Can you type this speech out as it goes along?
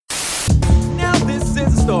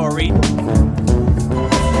story. Going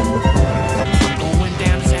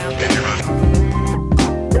downtown.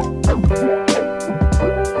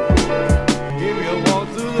 Give you a walk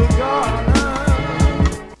through the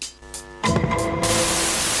garden.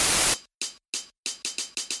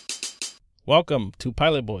 Welcome to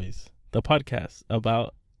Pilot Boys, the podcast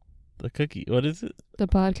about the cookie. What is it? The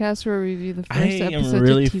podcast where we review the I first am episodes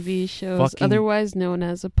really of TV shows, fucking- otherwise known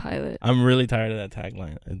as a pilot. I'm really tired of that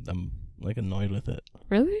tagline. I'm like annoyed with it.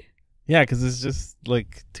 Really? Yeah, because it's just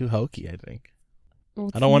like too hokey, I think.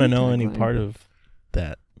 What's I don't want to the know any tagline? part of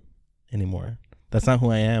that anymore. That's not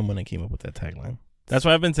who I am when I came up with that tagline. That's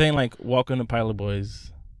why I've been saying, like, welcome to Pilot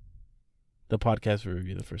Boys, the podcast where we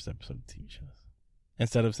review the first episode of TV shows.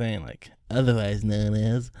 Instead of saying, like, otherwise known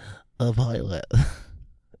as a pilot.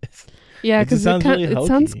 Yeah, It just because sounds really it hokey.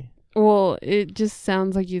 sounds, well, it just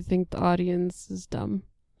sounds like you think the audience is dumb.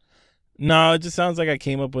 No, it just sounds like I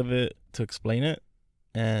came up with it to explain it,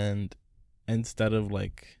 and instead of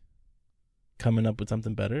like coming up with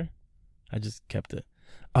something better, I just kept it.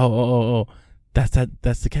 Oh! That's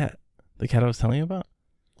the cat. The cat I was telling you about.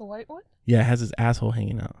 The white one? Yeah, it has his asshole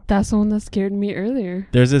hanging out. That's the one that scared me earlier.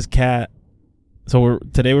 There's this cat. So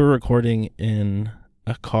today we're recording in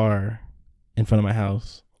a car in front of my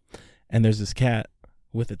house, and there's this cat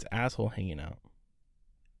with its asshole hanging out.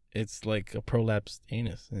 It's like a prolapsed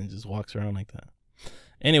anus, and it just walks around like that.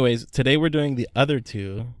 Anyways, today we're doing the other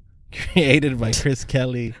two, created by Chris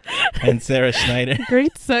Kelly and Sarah Schneider.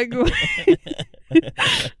 Great segue.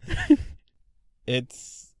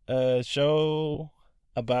 It's a show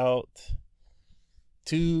about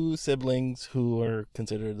two siblings who are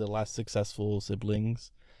considered the last successful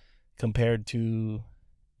siblings compared to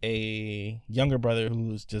a younger brother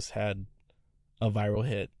who's just had a viral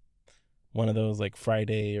hit. One of those like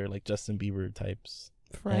Friday or like Justin Bieber types.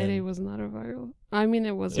 Friday And- was not a viral. I mean,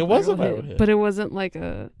 it was. It was a viral hit. but it wasn't like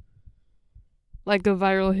a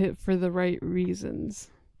viral hit for the right reasons.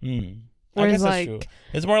 I Whereas, guess that's like- true.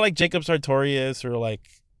 It's more like Jacob Sartorius or like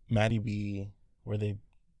Maddie B, where they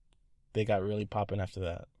got really popping after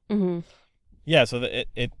that. Mm-hmm. Yeah, so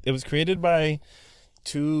it was created by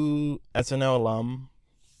two SNL alum,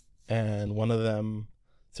 and one of them,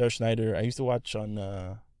 Sarah Schneider, I used to watch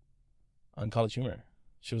on College Humor.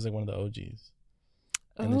 She was like one of the OGs,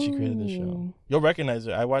 and then she created the show. Oh. You'll recognize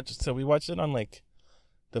her. We watched it on like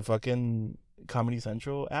the fucking Comedy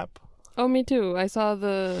Central app. Oh, me too. I saw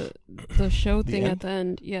the show The thing end? at the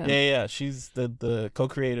end. Yeah. Yeah. She's the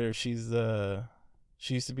co-creator. She used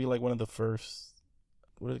to be like one of the first.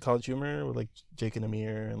 What is it, College Humor with like Jake and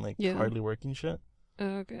Amir and like Yeah. Hardly Working shit.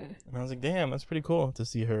 Okay. And I was like, damn, that's pretty cool to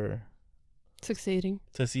see her. Succeeding.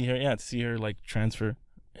 To see her like transfer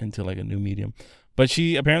into like a new medium. But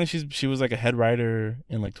she was like a head writer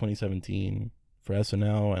in like 2017 for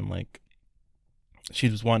SNL, and like she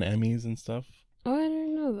just won Emmys and stuff. Oh, I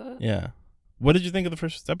didn't know that. Yeah. What did you think of the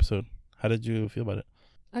first episode? How did you feel about it?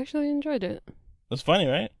 I actually enjoyed it. It was funny,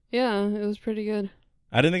 right? Yeah, it was pretty good.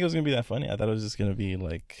 I didn't think it was gonna be that funny. I thought it was just gonna be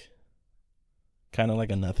like kind of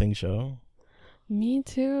like a nothing show. Me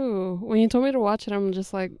too. When you told me to watch it, I'm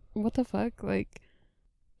just like, what the fuck? Like,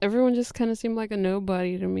 everyone just kind of seemed like a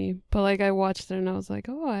nobody to me. But like, I watched it and I was like,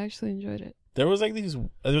 oh, I actually enjoyed it. There was like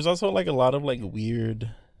there's also like a lot of like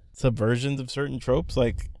weird subversions of certain tropes.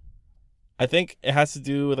 Like, I think it has to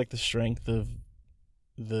do with like the strength of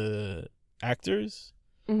the actors.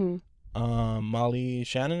 Mm-hmm. Molly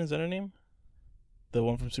Shannon, is that her name? The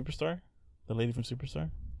one from Superstar? The lady from Superstar?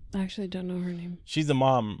 I actually don't know her name. She's the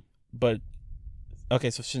mom, but okay,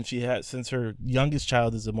 so since her youngest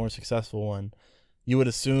child is the more successful one, you would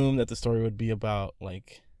assume that the story would be about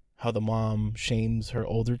like how the mom shames her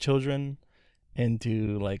older children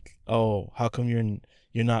into like, oh, how come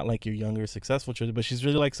you're not like your younger successful children? But she's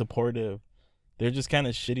really like supportive. They're just kind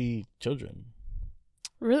of shitty children.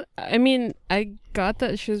 Really? I mean, I got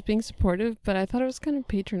that she was being supportive, but I thought it was kind of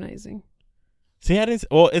patronizing. See,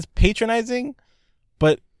 it's patronizing,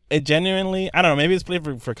 but it genuinely, I don't know, maybe it's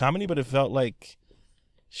played for comedy, but it felt like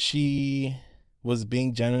she was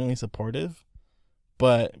being genuinely supportive.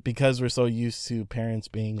 But because we're so used to parents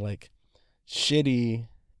being like shitty,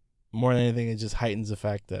 more than anything, it just heightens the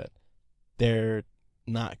fact that they're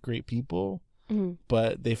not great people, Mm-hmm.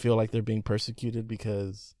 but they feel like they're being persecuted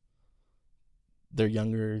because their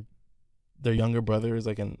younger brother is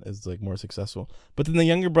like more successful. But then the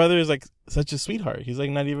younger brother is like such a sweetheart. He's like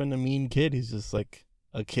not even a mean kid. He's just like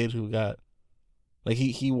a kid who got like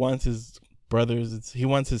he wants his brothers. He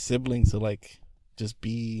wants his siblings to like just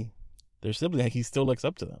be their sibling. Like he still looks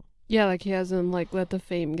up to them. Yeah, like he hasn't like let the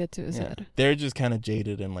fame get to his head. They're just kind of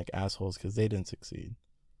jaded and like assholes because they didn't succeed.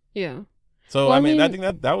 Yeah. So Well, I I mean, I mean-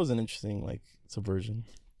 think that was an interesting like subversion.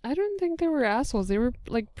 I don't think they were assholes. They were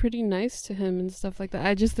like pretty nice to him and stuff like that.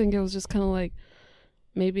 I just think it was just kind of like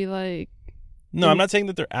maybe like No, I'm not saying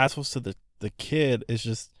that they're assholes to the kid. It's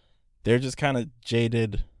just they're just kind of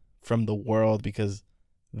jaded from the world because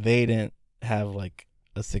they didn't have like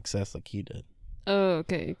a success like he did. oh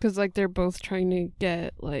okay, because like they're both trying to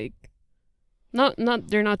get like not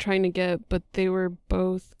they're not trying to get, but they were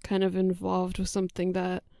both kind of involved with something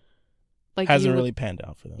that like Hasn't you would- really panned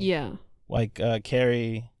out for them. yeah. Like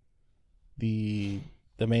Carrie, the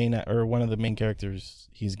main or one of the main characters,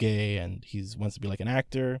 he's gay and he's wants to be like an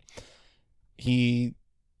actor. The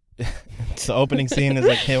opening scene is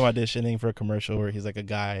like him auditioning for a commercial where he's like a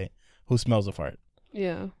guy who smells a fart.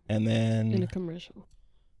 Yeah, And in a then commercial.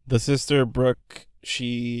 the sister Brooke,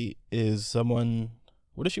 she is someone.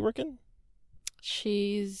 What does she work in?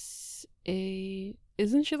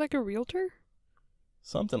 Isn't she like a realtor?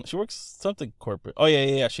 Something. She works something corporate. Oh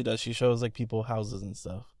yeah. She does. She shows like people houses and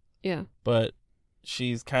stuff. Yeah. But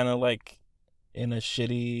she's kind of like in a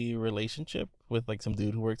shitty relationship with like some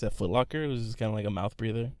dude who works at Foot Locker, who's just kind of like a mouth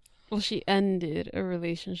breather. Well, she ended a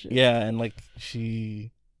relationship. Yeah, and like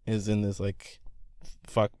she is in this like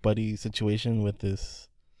fuck buddy situation with this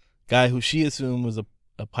guy who she assumed was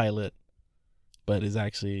a pilot, but is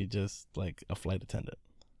actually just like a flight attendant.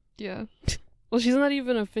 Yeah. Well, she's not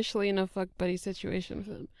even officially in a fuck buddy situation with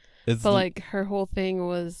him. It's But like her whole thing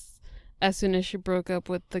was, as soon as she broke up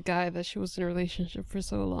with the guy that she was in a relationship for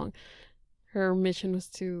so long, her mission was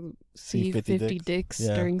to see 50 dicks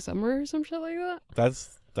Yeah. during summer or some shit like that.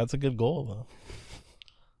 that's a good goal though.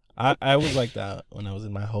 I was like that when I was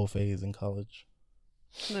in my whole phase in college.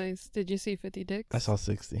 Nice. Did you see 50 dicks? I saw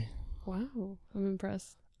 60. Wow, I'm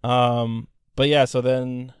impressed. But yeah, so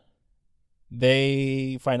then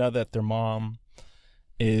they find out that their mom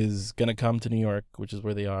is gonna come to New York, which is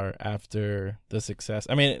where they are after the success.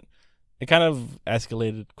 I mean, it kind of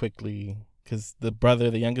escalated quickly because the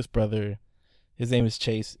youngest brother, his name is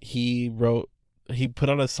Chase. He put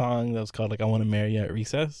out a song that was called like "I Want to Marry You at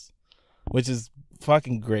Recess," which is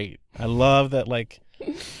fucking great. I love that like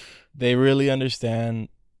they really understand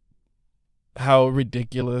how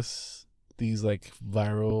ridiculous these like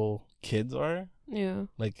viral kids are. Yeah.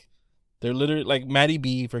 Like they're literally like Maddie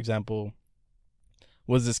B, for example,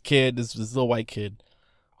 was this kid, this little white kid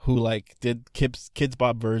who like did Kids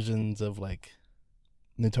Bop versions of like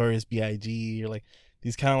Notorious B.I.G. or like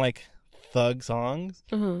these kind of like thug songs,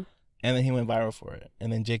 Uh-huh. and then he went viral for it.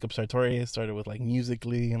 And then Jacob Sartorius started with like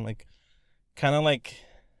Musically and like kind of like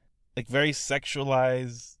very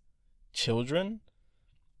sexualized children,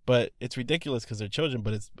 but it's ridiculous because they're children,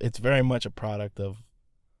 but it's very much a product of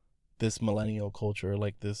this millennial culture,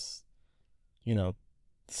 like this, you know,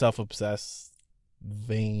 self-obsessed,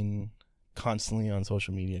 vain, constantly on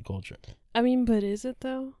social media culture. I mean, but is it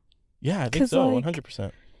though? Yeah, I think 'Cause, so, like,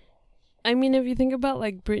 100%. I mean, if you think about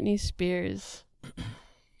like Britney Spears,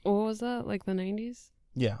 what was that? Like the 90s?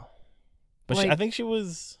 Yeah, but like- I think she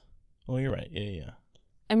was. Oh, you're right. Yeah.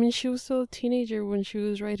 I mean, she was still a teenager when she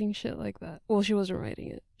was writing shit like that. Well, she wasn't writing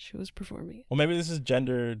it. She was performing it. Well, maybe this is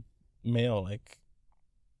gendered male. Like,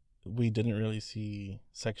 we didn't really see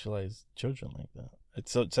sexualized children like that.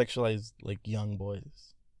 It's so sexualized like young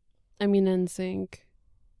boys. I mean, NSYNC.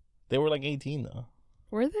 They were like 18 though,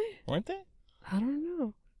 Were they? weren't they? I don't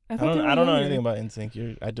know. I thought they don't. were I don't know younger. anything about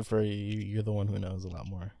NSYNC. I defer you. You're the one who knows a lot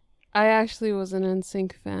more. I actually was an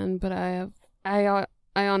NSYNC fan, but I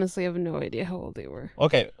honestly have no idea how old they were.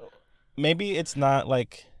 Okay, maybe it's not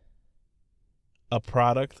like a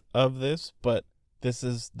product of this, but this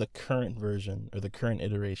is the current version or the current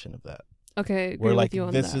iteration of that. Okay, I agree Where with like you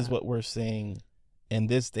on this that. is what we're seeing in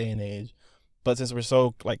this day and age, but since we're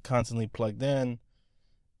so like constantly plugged in,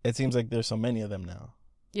 it seems like there's so many of them now.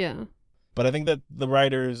 Yeah. But I think that the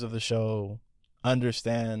writers of the show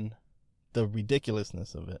understand the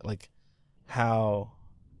ridiculousness of it, like how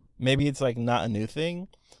maybe it's like not a new thing,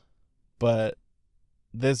 but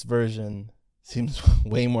this version seems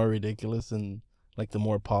way more ridiculous than like the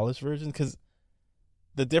more polished version, because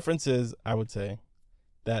the difference is, I would say,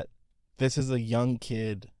 that this is a young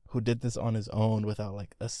kid who did this on his own without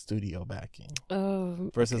like a studio backing,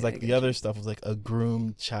 Oh. versus okay, I like the get other you. stuff was like a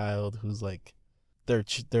groomed child who's like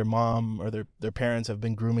their mom or their parents have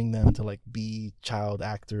been grooming them to like be child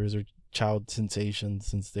actors or child sensations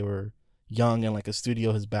since they were young, and like a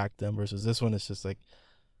studio has backed them, versus this one is just like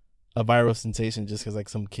a viral sensation just because like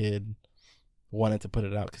some kid wanted to put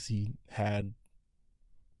it out because he had,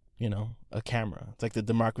 you know, a camera. It's like the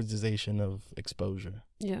democratization of exposure.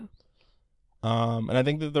 Yeah. And I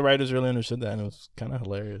think that the writers really understood that, and it was kind of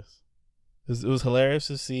hilarious. It was hilarious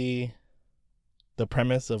to see the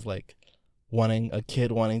premise of like wanting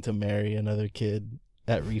to marry another kid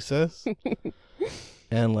at recess,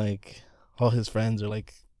 and like all his friends are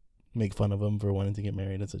like make fun of him for wanting to get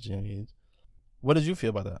married at such a young age. What did you feel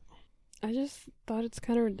about that? I just thought it's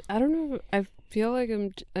kind of, I don't know, I feel like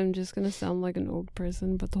I'm just gonna sound like an old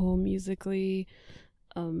person, but the whole Musically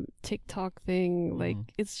TikTok thing, like,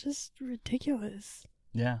 it's just ridiculous.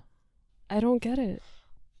 Yeah. I don't get it.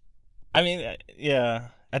 I mean, yeah,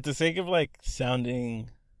 at the sake of like sounding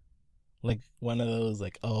like one of those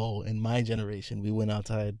like, oh, in my generation we went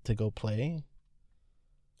outside to go play.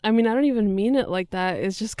 I mean, I don't even mean it like that.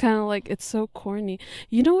 It's just kind of like, it's so corny.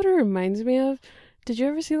 You know what it reminds me of? Did you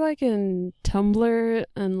ever see like in Tumblr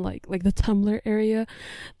and like the Tumblr area,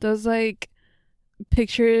 those like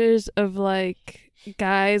pictures of like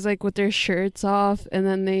guys like with their shirts off, and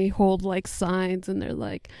then they hold like signs and they're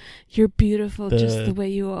like, "You're beautiful just the way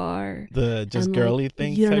you are." The just and, girly like,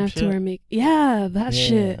 thing. You don't type have shit? to wear makeup. Yeah, that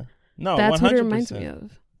shit. No, that's 100%. what it reminds me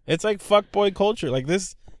of. It's like fuckboy culture. Like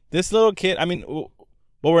this little kid. I mean, what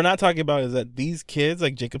we're not talking about is that these kids,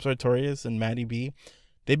 like Jacob Sartorius and Maddie B,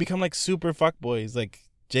 they become like super fuckboys. Like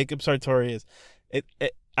Jacob Sartorius.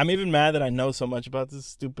 I'm even mad that I know so much about this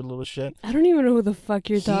stupid little shit. I don't even know who the fuck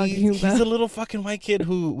you're talking about. He's a little fucking white kid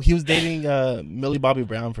who he was dating Millie Bobby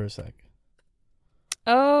Brown for a sec.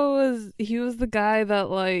 Oh, he was the guy that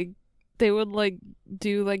like they would like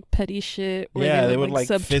do like petty shit where they would like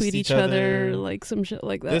subtweet each other, like some shit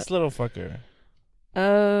like that. This little fucker.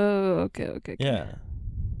 Oh, okay. Yeah.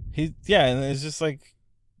 And it's just like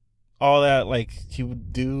all that, like he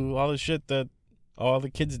would do all the shit that all the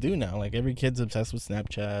kids do now. Like every kid's obsessed with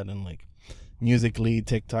Snapchat and like Musically,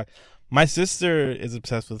 TikTok. My sister is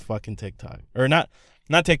obsessed with fucking TikTok. Or not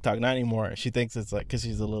TikTok, not anymore. She thinks it's like, because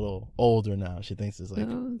she's a little older now, she thinks it's like,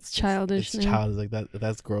 it's childish. It's childish, like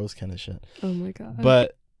that's gross kind of shit. Oh my god.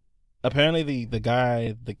 But apparently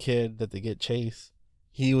the kid that they get chased,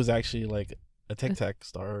 he was actually like a TikTok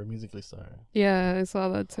star or a Musically star. Yeah, I saw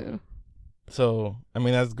that too. So I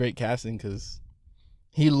mean, that's great casting because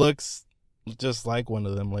he looks just like one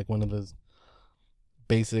of them, like one of those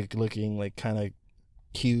basic looking, like kind of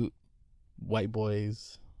cute white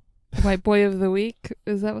boys. White boy of the week,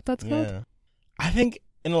 is that what that's called? Yeah, I think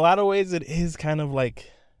in a lot of ways it is kind of like,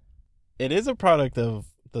 it is a product of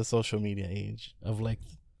the social media age, of like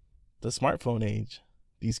the smartphone age.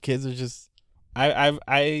 These kids are just,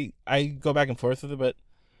 I go back and forth with it, but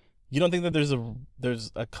you don't think that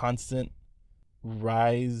there's a constant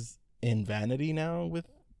rise in vanity now with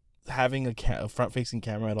having a front-facing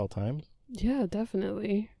camera at all times? Yeah,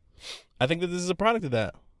 definitely. I think that this is a product of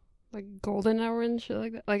that. Like golden hour and shit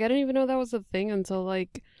like that. Like I didn't even know that was a thing until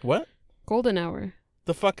like What? Golden hour.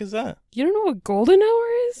 The fuck is that? You don't know what golden hour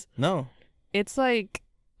is? No. It's like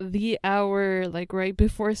the hour like right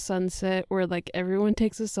before sunset where like everyone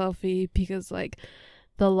takes a selfie because like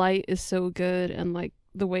the light is so good and like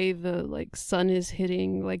the way the like sun is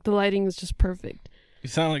hitting, like the lighting is just perfect. You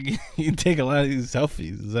sound like you take a lot of these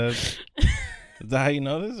selfies. Is that how you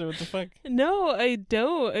know this, or what the fuck? No, I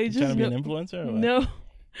don't. I You just trying to be know- an influencer or what? No.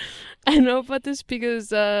 I know about this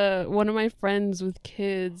because one of my friends with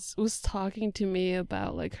kids was talking to me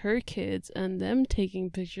about like her kids and them taking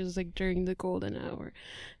pictures like during the golden hour.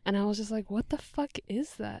 And I was just like, what the fuck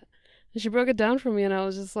is that? And she broke it down for me and I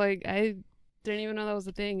was just like, I didn't even know that was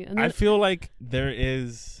a thing. And then, I feel like there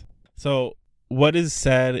is, so what is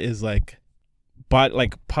said is like, but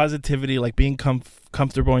like positivity, like being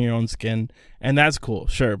comfortable in your own skin, and that's cool,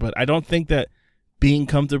 sure, but I don't think that being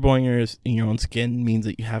comfortable in your own skin means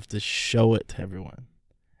that you have to show it to everyone.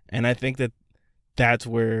 And I think that that's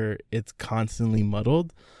where it's constantly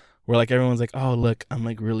muddled, where like everyone's like, oh look, I'm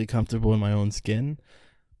like really comfortable in my own skin,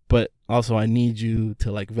 but also I need you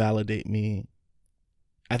to like validate me.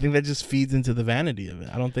 I think that just feeds into the vanity of it.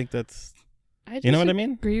 I don't think that's, you know what I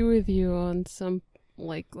mean? agree with you on some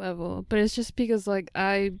like level, but it's just because like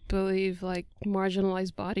I believe like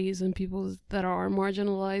marginalized bodies and people that are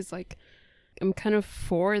marginalized, like I'm kind of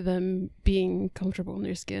for them being comfortable in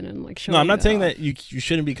their skin and like showing. No, I'm not saying off. that you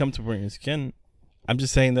shouldn't be comfortable in your skin. I'm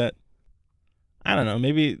just saying that, I don't know,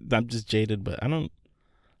 maybe I'm just jaded, but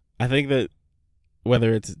I think that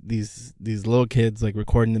whether it's these little kids like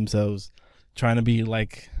recording themselves trying to be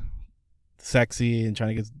like sexy and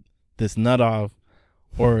trying to get this nut off,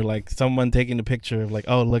 or like someone taking a picture of like,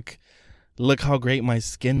 oh look how great my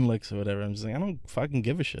skin looks or whatever, I'm just like, I don't fucking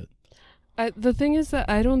give a shit. The thing is that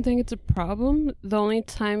I don't think it's a problem. The only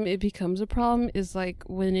time it becomes a problem is like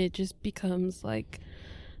when it just becomes like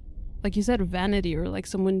you said, vanity, or like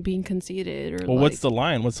someone being conceited, or Well, like, what's the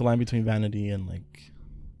line between vanity and like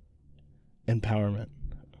empowerment?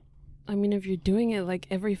 I mean, if you're doing it like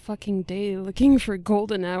every fucking day, looking for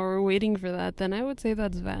golden hour, waiting for that, then I would say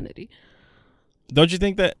that's vanity. Don't you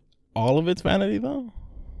think that all of it's vanity though?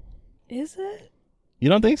 Is it? You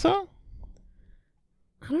don't think so?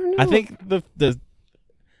 I don't know. I think the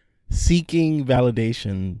seeking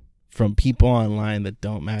validation from people online that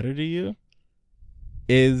don't matter to you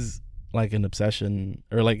is like an obsession,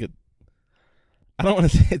 or like I don't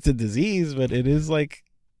want to say it's a disease, but it is like,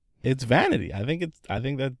 it's vanity. I think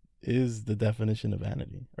that is the definition of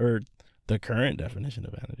vanity, or the current definition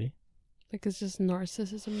of vanity. Like, it's just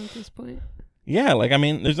narcissism at this point. Yeah, like, I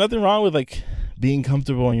mean, there's nothing wrong with like being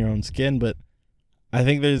comfortable in your own skin, but I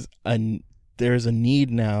think there's a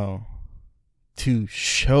need now to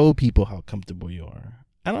show people how comfortable you are.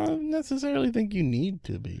 I don't necessarily think you need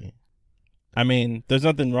to be. I mean, there's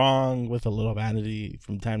nothing wrong with a little vanity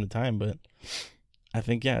from time to time, but I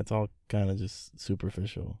think, yeah, it's all kind of just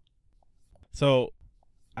superficial. So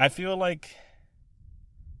I feel like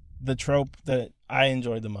the trope that I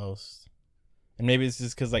enjoyed the most, and maybe it's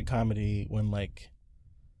just because like comedy, when like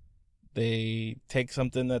they take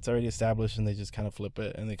something that's already established and they just kind of flip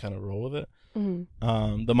it and they kind of roll with it.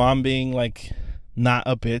 Mm-hmm. The mom being like not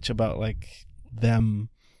a bitch about like them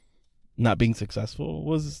not being successful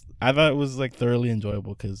I thought it was like thoroughly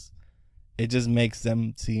enjoyable, because it just makes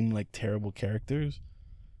them seem like terrible characters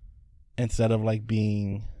instead of like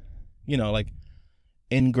being, you know, like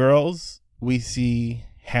in Girls we see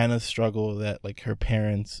Hannah's struggle, that like her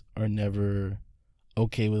parents are never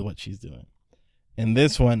okay with what she's doing. In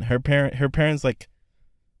this one, her parents like,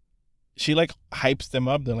 she like hypes them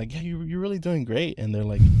up. They're like, yeah, you're really doing great, and they're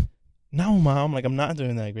like, no, mom, like I'm not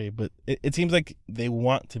doing that great. But it seems like they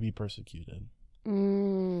want to be persecuted. I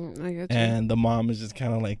get you. And the mom is just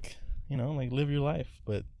kind of like, you know, like live your life,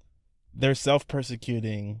 but they're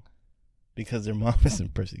self-persecuting because their mom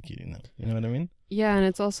isn't persecuting them. You know what I mean? Yeah, and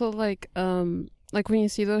it's also like when you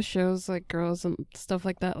see those shows like Girls and stuff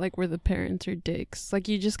like that, like where the parents are dicks, like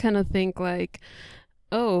you just kind of think like,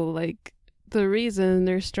 oh, like the reason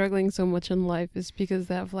they're struggling so much in life is because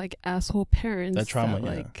they have like asshole parents. That trauma, that,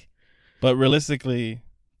 yeah. like, But realistically,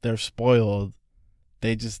 they're spoiled.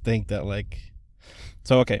 They just think that like,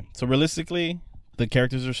 so realistically, the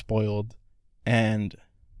characters are spoiled and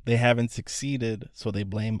they haven't succeeded, so they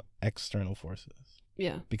blame external forces.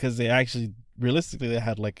 Yeah. Because they actually, realistically, they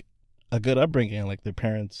had like a good upbringing. Like their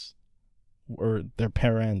parents, or their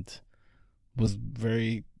parent was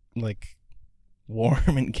very like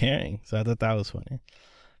warm and caring. So I thought that was funny.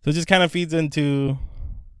 So it just kind of feeds into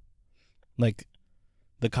like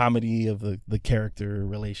the comedy of the character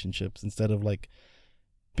relationships, instead of like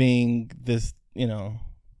being this, you know,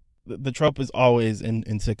 the trope is always in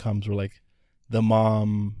sitcoms where like the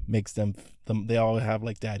mom makes them, they all have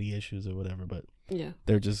like daddy issues or whatever, but yeah,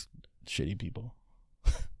 they're just shitty people.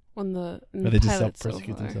 On the Or they just pilot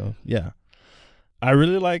self-persecute so far. themselves. Yeah. I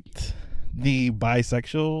really liked the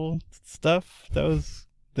bisexual stuff that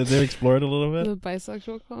they explored a little bit. The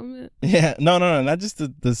bisexual comment. Yeah. No, not just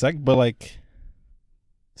the but like,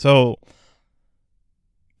 so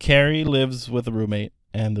Carrie lives with a roommate,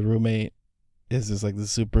 and the roommate is just like the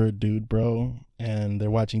super dude bro, and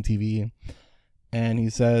they're watching TV, and he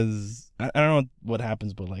says, I don't know what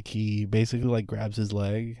happens, but like he basically like grabs his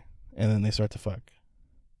leg, and then they start to fuck.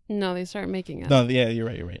 No, they start making out. No, yeah, you're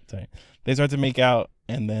right. Sorry. They start to make out,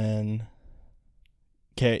 and then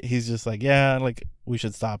he's just like, yeah, like we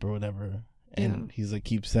should stop or whatever. And he's like,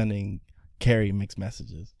 keeps sending Carrie mixed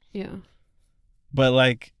messages. Yeah. But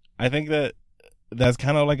like, I think that's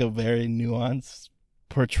kind of like a very nuanced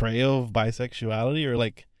portrayal of bisexuality, or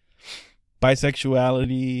like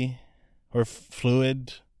bisexuality or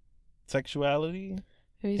fluid sexuality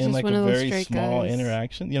Maybe he's in just like one a of those very straight small guys.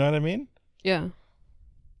 interaction. You know what I mean? Yeah.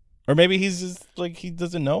 Or maybe he's just like, he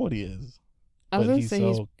doesn't know what he is. I was But gonna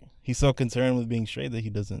say he's so concerned with being straight that he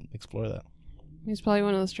doesn't explore that. he's probably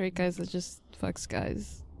one of those straight guys that just fucks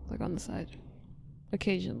guys like on the side,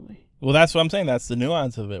 occasionally. Well, that's what I'm saying. That's the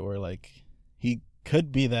nuance of it, where like he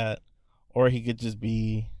could be that, or he could just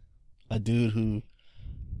be a dude who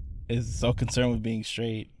is so concerned with being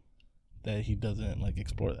straight that he doesn't like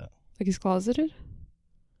explore that. Like he's closeted.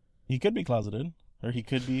 He could be closeted, or he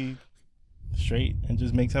could be straight and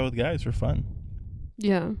just makes out with guys for fun.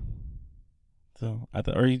 Yeah. So I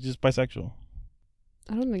thought, or he's just bisexual.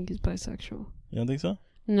 I don't think he's bisexual. You don't think so?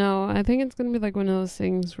 No, I think it's gonna be like one of those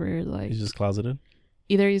things where like He's just closeted.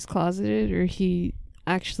 either he's closeted or he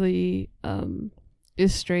actually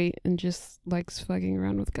is straight and just likes fucking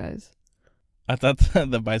around with guys. I thought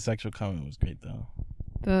the bisexual comment was great though.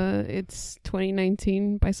 It's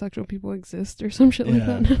 2019, bisexual people exist or some shit like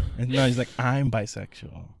Yeah. that. And no, he's like, I'm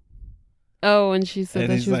bisexual. Oh, and she said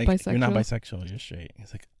And that he's she was like, bisexual. "You're not bisexual. You're straight."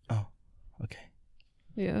 He's like, "Oh, okay."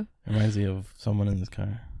 Yeah. Reminds me of someone in this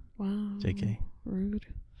car. Wow. JK. Rude.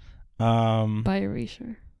 Bi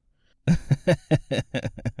erasure.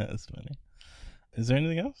 That's funny. Is there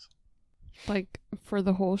anything else Like for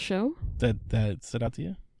the whole show? that stood out to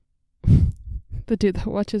you? The dude that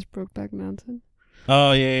watches Brokeback Mountain.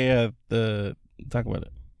 Oh yeah. Talk about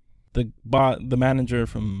it. The manager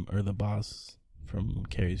the boss from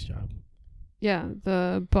Carrie's job. Yeah,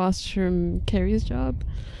 the boss from Carrie's job.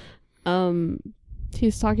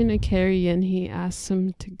 He's talking to Carrie and he asks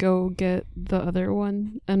him to go get the other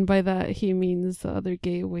one, and by that he means the other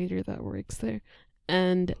gay waiter that works there.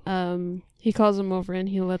 And he calls him over and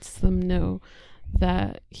he lets them know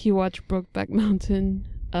that he watched Brokeback Mountain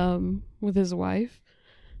with his wife,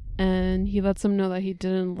 and he lets them know that he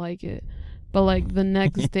didn't like it. But like the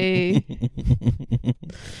next day,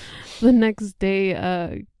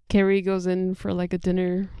 Carrie goes in for like a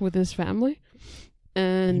dinner with his family,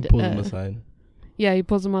 and He pulls him aside. Yeah, he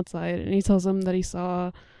pulls him outside and he tells him that he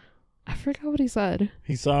saw, I forgot what he said.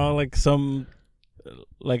 He saw like some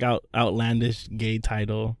like outlandish gay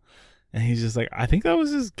title, and he's just like, I think that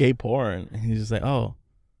was just gay porn. And he's just like, oh,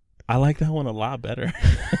 I like that one a lot better.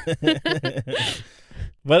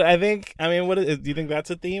 But I mean, do you think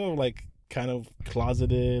that's a theme of like kind of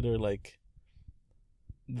closeted, or like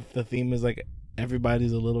the theme is like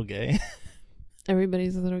everybody's a little gay?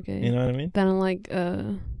 Everybody's a little gay. You know what I mean? Then like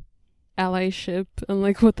allyship and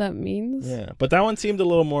like what that means. Yeah, but that one seemed a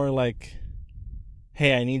little more like,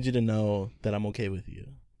 hey, I need you to know that I'm okay with you.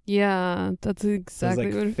 Yeah, that's exactly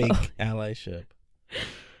It's what like it felt. fake allyship.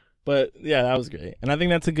 But yeah, that was great, and I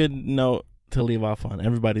think that's a good note to leave off on.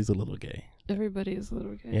 Everybody's a little gay. Everybody is a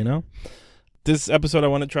little gay. You know, this episode I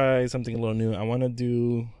want to try something a little new. I want to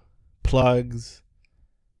do plugs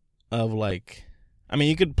of like, I mean,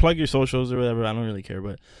 you could plug your socials or whatever. I don't really care,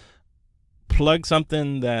 but plug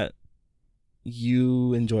something that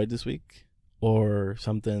you enjoyed this week, or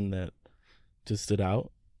something that just stood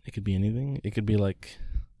out. It could be anything. It could be like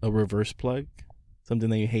a reverse plug,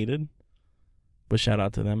 something that you hated, but shout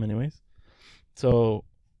out to them anyways. So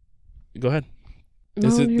go ahead.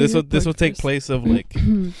 This will take place of like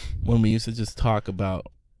when we used to just talk about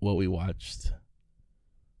what we watched.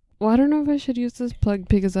 Well, I don't know if I should use this plug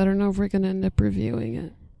because I don't know if we're gonna end up reviewing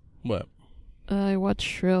it. What? I watched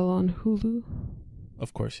Shrill on Hulu.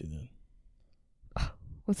 Of course you did.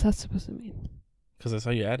 What's that supposed to mean? Because I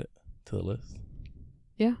saw you add it to the list.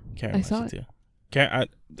 Yeah, Karen I saw it. too. Karen,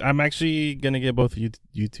 I'm actually gonna get both of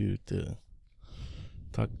you two to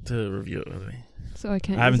review it with me. So I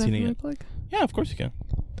can't. I haven't use that seen it for my yet. plug? Yeah, of course you can.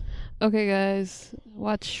 Okay, guys,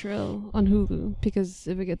 watch Shrill on Hulu because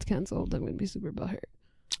if it gets canceled, I'm gonna be super butthurt.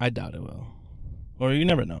 I doubt it will. Or you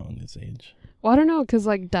never know in this age. Well, I don't know, because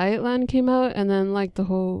like Dietland came out, and then like the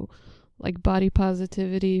whole like body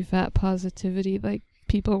positivity, fat positivity, like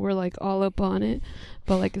people were like all up on it,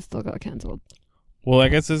 but like it still got canceled. Well, I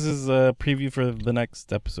guess this is a preview for the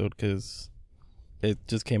next episode because it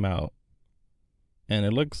just came out, and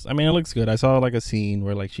it looks good. I saw like a scene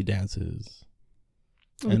where like she dances,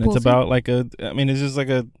 and it's about like it's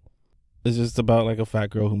just about like a fat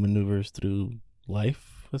girl who maneuvers through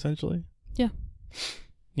life essentially. Yeah.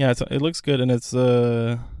 Yeah, it looks good, and it's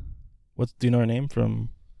do you know her name from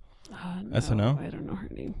no, SNL? I don't know her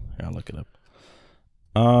name. Here, I'll look it up.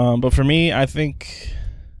 But for me, I think,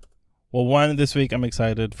 well, one, this week I'm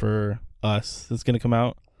excited for Us that's gonna come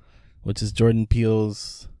out, which is Jordan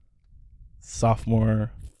Peele's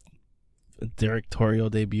sophomore directorial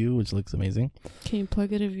debut, which looks amazing. Can you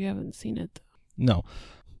plug it if you haven't seen it? No,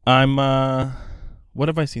 I'm what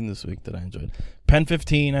have I seen this week that I enjoyed? Pen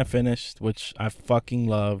 15 I finished, which I fucking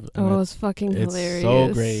love. Oh, it's fucking hilarious. It's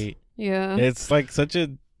so great. Yeah. It's like such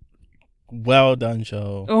a well done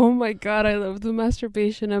show. Oh my god, I love the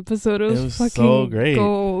masturbation episode. It was fucking so great.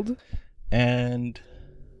 Gold. And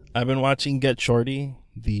I've been watching Get Shorty,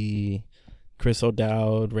 the Chris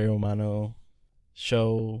O'Dowd, Ray Romano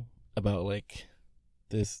show about like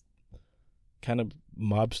this kind of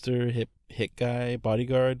mobster hit guy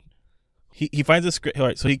bodyguard. He finds a script.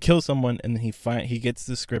 Right, so he kills someone, and then he gets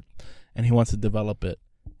the script, and he wants to develop it,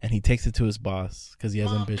 and he takes it to his boss because he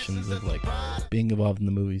has ambitions of like being involved in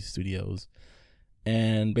the movie studios,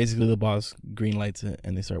 and basically the boss greenlights it,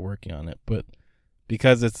 and they start working on it. But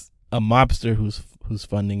because it's a mobster who's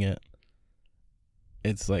funding it,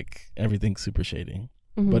 it's like everything's super shady.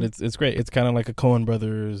 Mm-hmm. But it's great. It's kind of like a Coen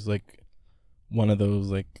Brothers, like one of those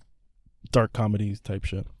like dark comedies type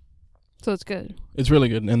shit. So it's good. It's really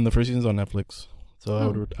good, and the first season's on Netflix, so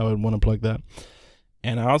Oh. I would want to plug that,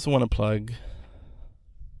 and I also want to plug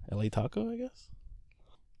LA Taco, I guess.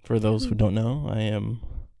 For those who don't know,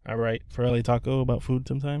 I write for LA Taco about food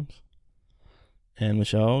sometimes. And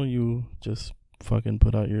Michelle, you just fucking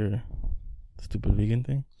put out your stupid vegan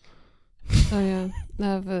thing. Oh yeah, I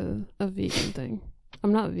have a vegan thing.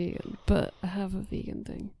 I'm not vegan, but I have a vegan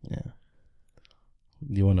thing. Yeah.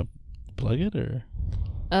 Do you want to plug it or?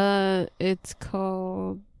 It's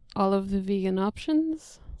called All of the Vegan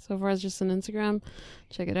Options. So far, it's just on Instagram.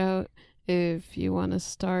 Check it out. If you want to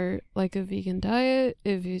start like a vegan diet,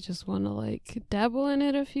 if you just want to like dabble in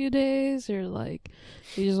it a few days, or like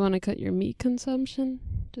you just want to cut your meat consumption,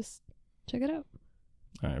 just check it out.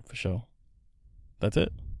 All right, for sure. That's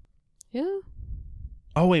it. Yeah.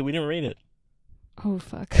 Oh wait, we didn't rate it. Oh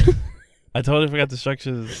fuck. I totally forgot to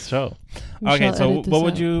structure the show. We Okay, shall so edit this what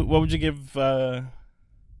would out. you give the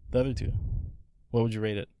other two? What would you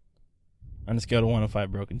rate it on a scale of 1 to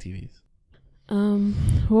 5 broken TVs?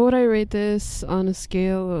 What would I rate this on a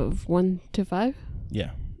scale of 1 to 5?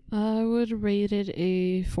 Yeah. I would rate it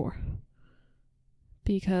a 4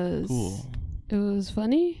 because Cool. it was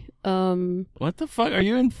funny. What the fuck? Are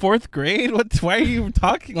you in 4th grade? Why are you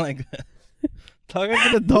talking like that? Talk like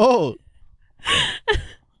an adult.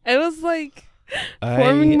 It was like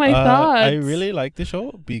forming my thoughts. I really like the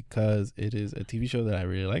show because it is a TV show that I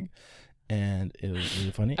really like, and it was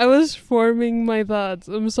really funny. I was forming my thoughts.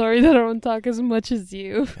 I'm sorry that I don't talk as much as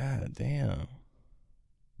you. God damn.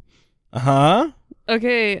 Uh-huh.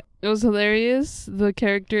 Okay, it was hilarious. The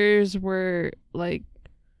characters were like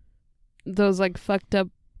those like fucked up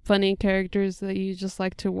funny characters that you just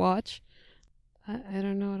like to watch. I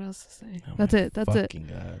don't know what else to say. Oh That's my it. That's it. fucking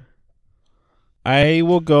God. I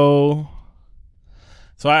will go.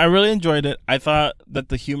 So I really enjoyed it. I thought that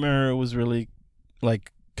the humor was really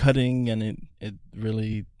like cutting, and it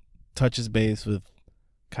really touches base with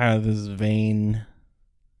kind of this vain,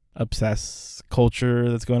 obsessed culture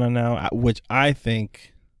that's going on now, which I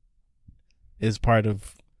think is part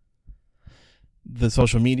of the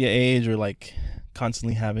social media age, or like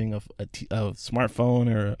constantly having a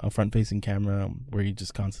smartphone or a front-facing camera where you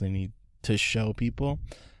just constantly need to show people.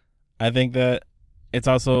 I think that it's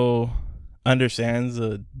also understands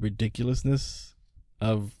the ridiculousness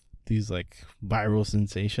of these like viral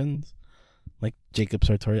sensations like Jacob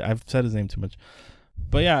Sartori. I've said his name too much,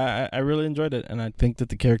 but yeah, I really enjoyed it, and I think that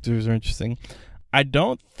the characters are interesting. I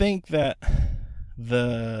don't think that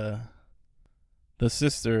the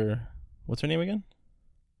sister, what's her name again?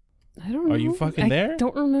 I don't know. Are you fucking there? I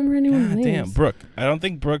don't remember anyone's God names. damn, Brooke. I don't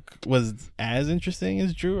think Brooke was as interesting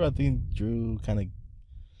as Drew. I think Drew kind of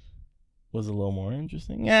was a little more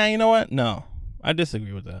interesting. Yeah, you know what? No, I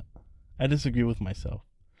disagree with that. I disagree with myself.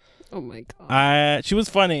 Oh my god. She was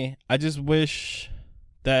funny. I just wish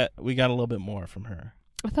that we got a little bit more from her.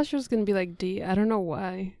 I thought she was gonna be like D. I don't know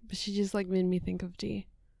why, but she just like made me think of D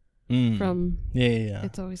from yeah.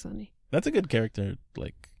 It's Always Sunny. That's a good character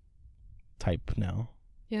like type now.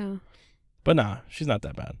 Yeah. But nah, she's not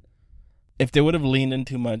that bad. If they would have leaned in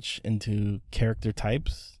too much into character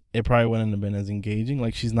types, it probably wouldn't have been as engaging.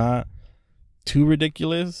 Like, she's not too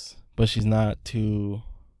ridiculous, but she's not too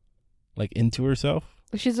like into herself.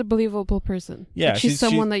 She's a believable person. Yeah, Like, she's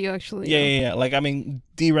someone that you actually know. Yeah. Like, I mean,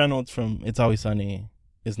 Dee Reynolds from It's Always Sunny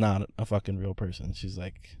is not a fucking real person. She's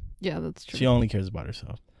like, Yeah, that's true. she only cares about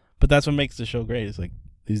herself. But that's what makes the show great. It's like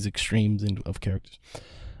these extremes of characters.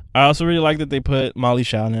 I also really like that they put Molly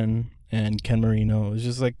Shannon and Ken Marino. It's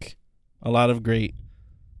just like a lot of great,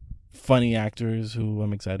 funny actors who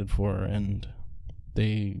I'm excited for, and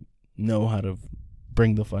they know how to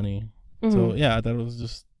bring the funny. Mhm. So yeah, I thought it was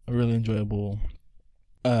just a really enjoyable.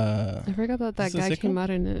 I forgot that Is this a guy came sitcom? out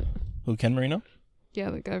in it. Who, Ken Marino? Yeah,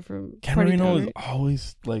 the guy from Ken Party Marino Down, is right?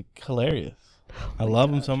 always like hilarious. I my love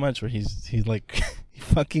him God. so much. Where he's like he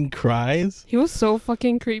fucking cries. He was so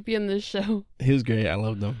fucking creepy in this show. He was great. I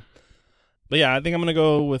loved him. But yeah, I think I'm gonna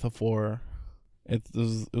go with a 4. It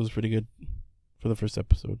was pretty good for the first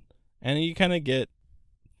episode, and you kind of get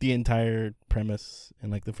the entire premise in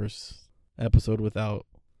like the first episode without,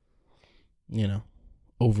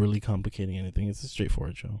 overly complicating anything. It's a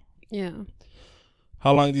straightforward show. Yeah.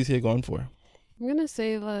 How long do you see it going for? I'm gonna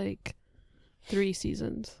say like 3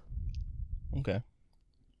 seasons. Okay.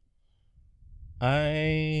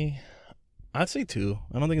 I'd say 2.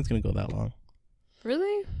 I don't think it's gonna go that long.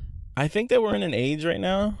 Really? I think that we're in an age right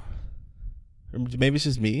now, or maybe it's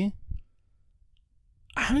just me.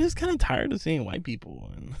 I'm just kind of tired of seeing white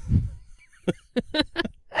people,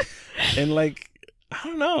 and like, I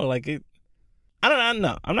don't know, like it. I don't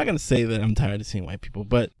know. I'm not gonna say that I'm tired of seeing white people,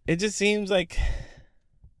 but it just seems like,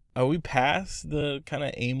 are we past the kind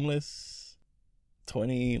of aimless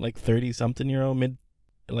 30 something year old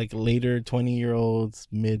later 20-year-olds,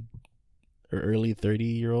 mid or early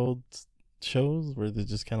 30-year-old shows where they're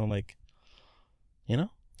just kind of like, you know,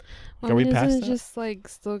 Well, are we isn't past it that? just like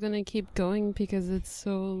still gonna keep going because it's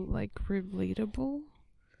so like relatable?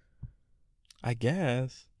 I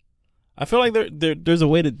guess. I feel like there's a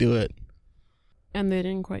way to do it. And they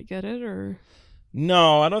didn't quite get it, or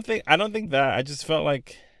No, I don't think that. I just felt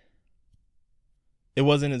like it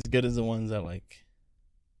wasn't as good as the ones that like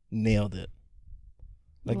nailed it.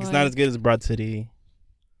 Like it's not as good as Broad City.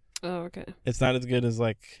 Oh, okay. It's not as good as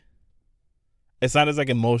like. It's not as like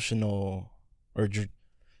emotional or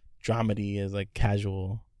dramedy as like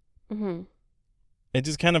Casual. Mm-hmm. It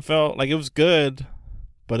just kind of felt like it was good,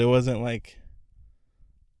 but it wasn't like.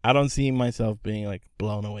 I don't see myself being like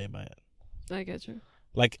blown away by it. I get you.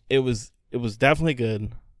 Like it was definitely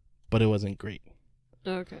good, but it wasn't great.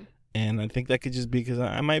 Okay. And I think that could just be because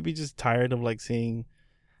I might be just tired of like seeing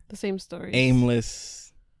The same story.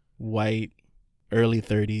 aimless, white, early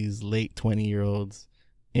 30s, late 20-year-olds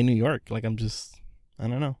in New York. Like I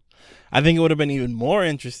don't know. I think it would have been even more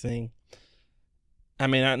interesting. I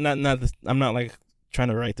mean, I'm not like trying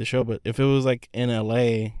to write the show, but if it was like in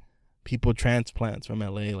LA, people transplants from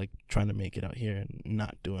LA like trying to make it out here and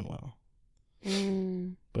not doing well.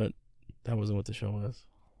 But that wasn't what the show was.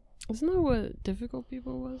 Isn't that what Difficult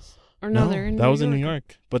People was? Or no, they're in that was in New York.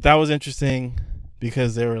 York. But that was interesting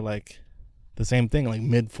because they were like the same thing, like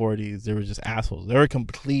mid-40s. They were just assholes. They were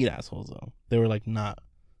complete assholes though. They were like not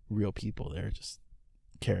real people. They were just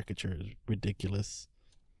caricatures, ridiculous,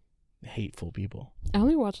 hateful people. I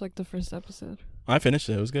only watched like the first episode. I finished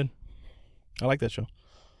it. It was good. I like that show.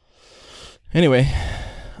 Anyway,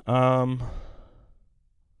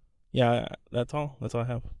 yeah, that's all. That's all I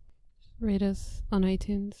have. Rate us on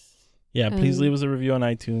iTunes. Yeah, please And leave us a review on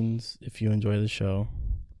iTunes if you enjoy the show.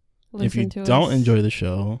 If you Listen to don't us. enjoy the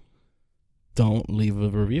show, don't leave a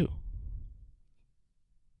review.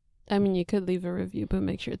 I mean, you could leave a review, but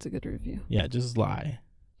make sure it's a good review. Yeah, just lie.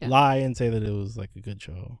 Yeah. Lie and say that it was like a good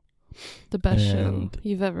show. The best show And-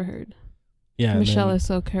 you've ever heard. Yeah, and Michelle then, is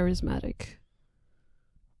so charismatic.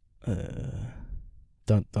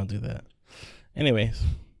 don't do that. Anyways,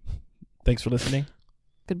 thanks for listening.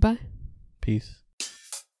 Goodbye. Peace.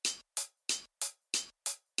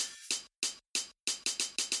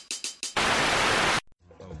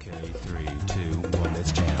 Okay,